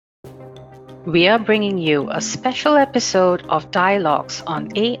We are bringing you a special episode of Dialogues on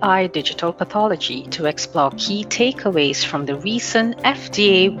AI Digital Pathology to explore key takeaways from the recent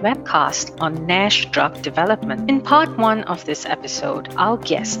FDA webcast on NASH drug development. In part 1 of this episode, our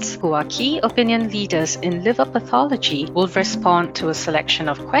guests, who are key opinion leaders in liver pathology, will respond to a selection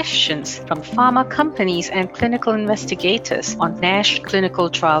of questions from pharma companies and clinical investigators on NASH clinical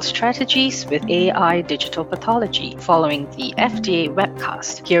trial strategies with AI Digital Pathology following the FDA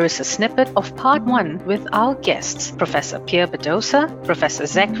webcast. Here is a snippet of Part 1 with our guests, Professor Pierre Bedossa, Professor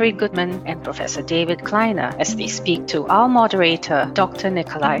Zachary Goodman, and Professor David Kleiner, as they speak to our moderator, Dr.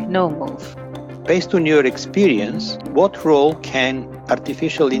 Nikolai Nomov. Based on your experience, what role can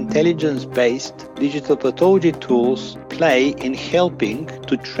artificial intelligence-based digital pathology tools play in helping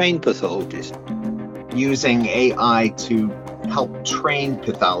to train pathologists? Using AI to help train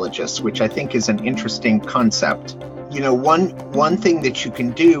pathologists, which I think is an interesting concept. You know, one thing that you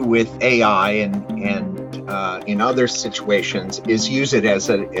can do with AI and in other situations is use it as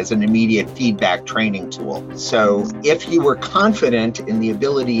an immediate feedback training tool. So if you were confident in the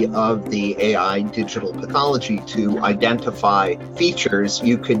ability of the AI digital pathology to identify features,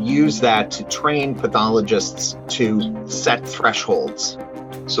 you could use that to train pathologists to set thresholds.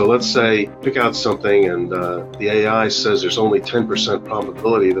 So let's say pick out something and the AI says there's only 10%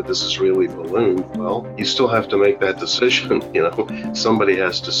 probability that this is really ballooned. Well, you still have to make that decision. Somebody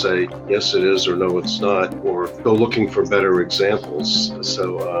has to say, yes, it is, or no, it's not, or go looking for better examples.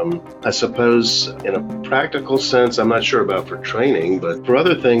 So I suppose in a practical sense, I'm not sure about for training, but for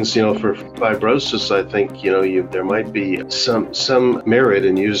other things, for fibrosis, I think, there might be some merit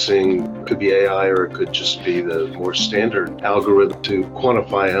in using, could be AI or it could just be the more standard algorithm to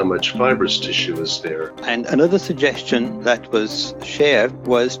quantify how much fibrous tissue is there. And another suggestion that was shared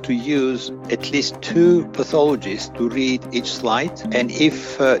was to use at least 2 pathologists to read each slide. And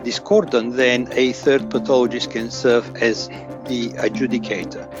if discordant, then a third pathologist can serve as the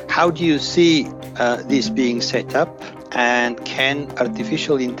adjudicator. How do you see this being set up? And can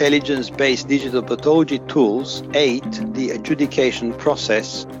artificial intelligence-based digital pathology tools aid the adjudication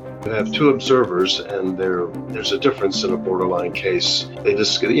process? You have 2 observers, and there's a difference in a borderline case. They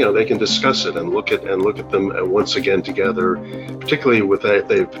they can discuss it and look at them once again together, particularly with that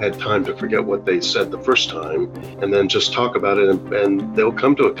they've had time to forget what they said the first time, and then just talk about it, and they'll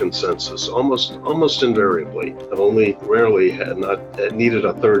come to a consensus almost invariably. I've only rarely needed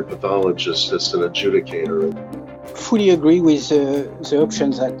a third pathologist as an adjudicator. Fully agree with the option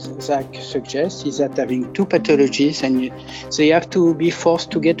that Zach suggests, is that having 2 pathologists and they have to be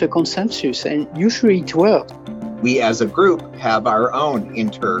forced to get a consensus, and usually it works. We as a group have our own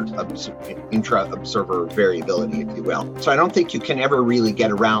intra-observer variability, if you will. So I don't think you can ever really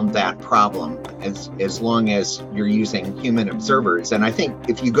get around that problem as long as you're using human observers. And I think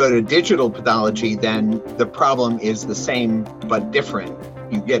if you go to digital pathology, then the problem is the same but different.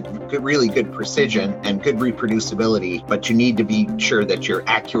 You get really good precision and good reproducibility, but you need to be sure that you're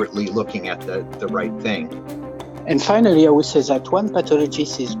accurately looking at the right thing. And finally, I would say that 1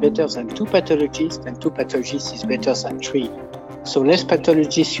 pathologist is better than 2 pathologists, and 2 pathologists is better than 3. So less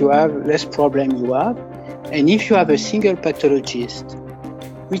pathologists you have, less problem you have. And if you have a single pathologist,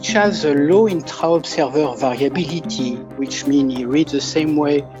 which has a low intra-observer variability, which means he reads the same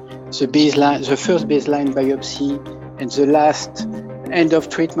way the first baseline biopsy and the last end of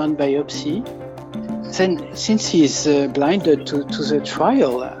treatment biopsy, then since he is blinded to the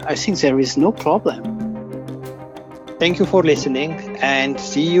trial, I think there is no problem. Thank you for listening, and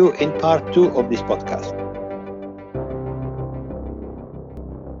see you in part 2 of this podcast.